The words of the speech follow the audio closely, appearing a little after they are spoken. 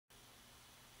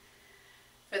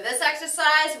For this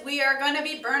exercise, we are going to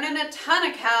be burning a ton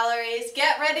of calories.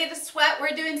 Get ready to sweat.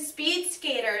 We're doing speed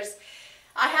skaters.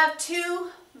 I have two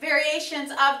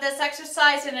variations of this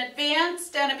exercise, an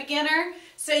advanced and a beginner.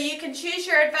 So you can choose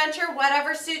your adventure,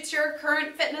 whatever suits your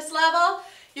current fitness level.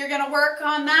 You're going to work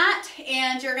on that,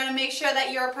 and you're going to make sure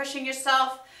that you're pushing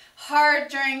yourself hard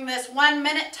during this 1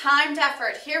 minute timed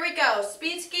effort. Here we go.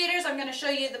 Speed skaters, I'm going to show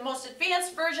you the most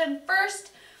advanced version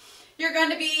first. You're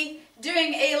going to be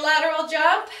doing a lateral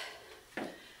jump,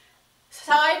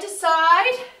 side to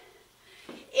side,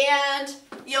 and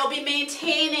you'll be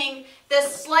maintaining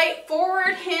this slight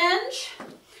forward hinge.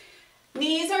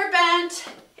 Knees are bent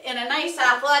in a nice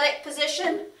athletic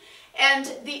position,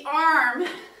 and the arm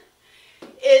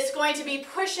is going to be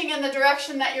pushing in the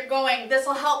direction that you're going. This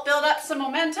will help build up some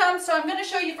momentum. So I'm going to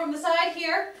show you from the side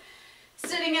here,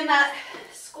 sitting in that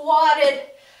squatted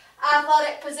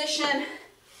athletic position,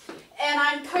 and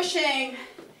I'm pushing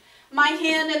my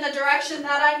hand in the direction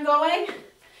that I'm going.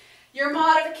 Your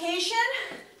modification,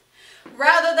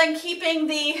 rather than keeping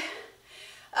the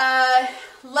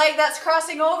leg that's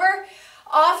crossing over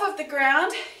off of the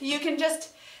ground, you can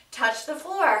just touch the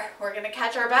floor. We're going to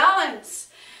catch our balance.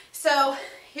 So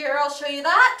here I'll show you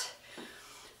that.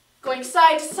 Going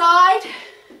side to side,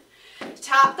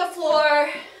 tap the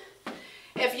floor.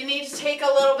 If you need to take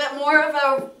a little bit more of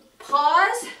a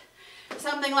pause,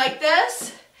 something like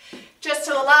this, just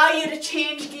to allow you to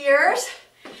change gears,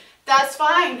 that's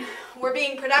fine. We're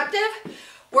being productive,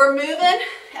 we're moving,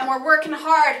 and we're working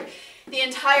hard the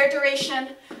entire duration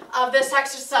of this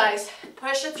exercise.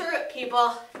 Push it through it,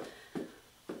 people.